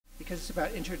because it's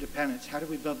about interdependence. How do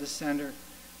we build this center?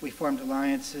 We formed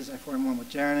alliances. I formed one with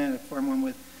Janet. I formed one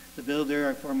with the builder.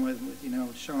 I formed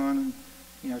with Sean,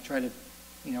 and try to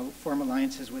form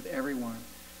alliances with everyone.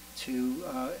 And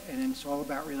it's all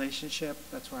about relationship.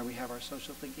 That's why we have our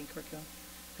social thinking curriculum,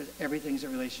 because everything's a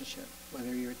relationship.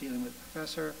 Whether you're dealing with a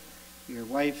professor, your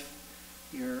wife,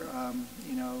 your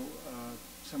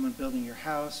someone building your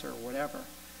house or whatever,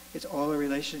 it's all a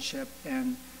relationship,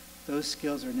 and those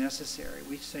skills are necessary.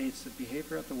 We say it's the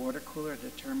behavior at the water cooler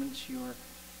that determines your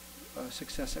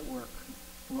success at work.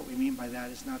 And what we mean by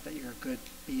that is not that you're a good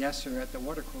BSer at the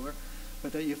water cooler,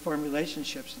 but that you form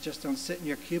relationships and just don't sit in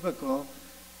your cubicle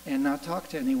and not talk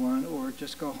to anyone, or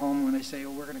just go home when they say,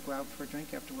 oh, we're going to go out for a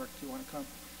drink after work. Do you want to come?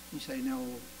 You say no,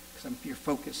 because you're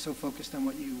focused, so focused on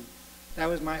what you... That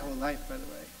was my whole life, by the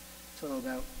way, until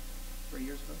about 3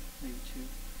 years ago, maybe 2,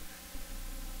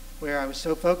 where I was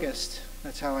so focused.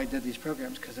 That's how I did these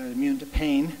programs, because I was immune to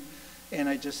pain, and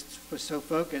I just was so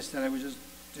focused that I would just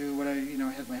do what I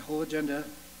had my whole agenda,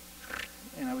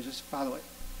 and I would just follow it.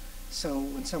 So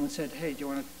when someone said, hey, do you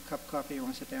want a cup of coffee, you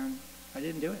want to sit down? I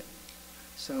didn't do it.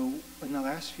 So in the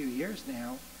last few years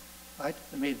now, I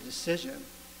made a decision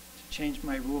to change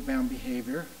my rule-bound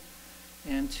behavior,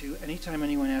 and to anytime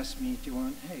anyone asks me, you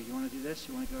want to do this?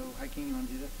 You want to go hiking? You want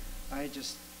to do that? I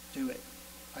just do it.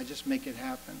 I just make it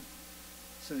happen.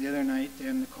 So the other night, Dan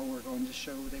and Nicole were going to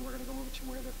show, they were going to go over to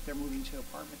where they're moving to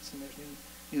apartments, and there's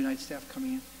new night staff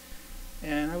coming in.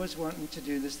 And I was wanting to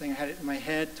do this thing. I had it in my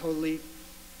head totally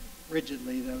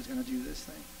rigidly that I was going to do this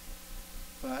thing.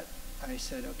 But I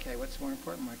said, okay, what's more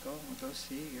important, Michael? Well, go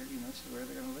see. This is where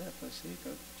they're going to live. Go see.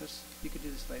 You could do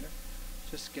this later.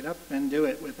 Just get up and do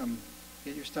it with them.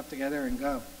 Get your stuff together and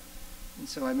go. And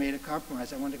so I made a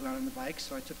compromise. I wanted to go out on the bike,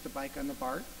 so I took the bike on the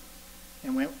BART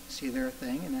and went to see their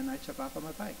thing, and then I took off on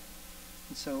my bike.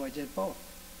 And so I did both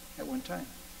at one time.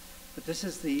 But this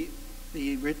is the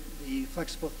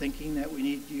flexible thinking that we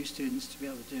need you students to be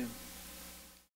able to do.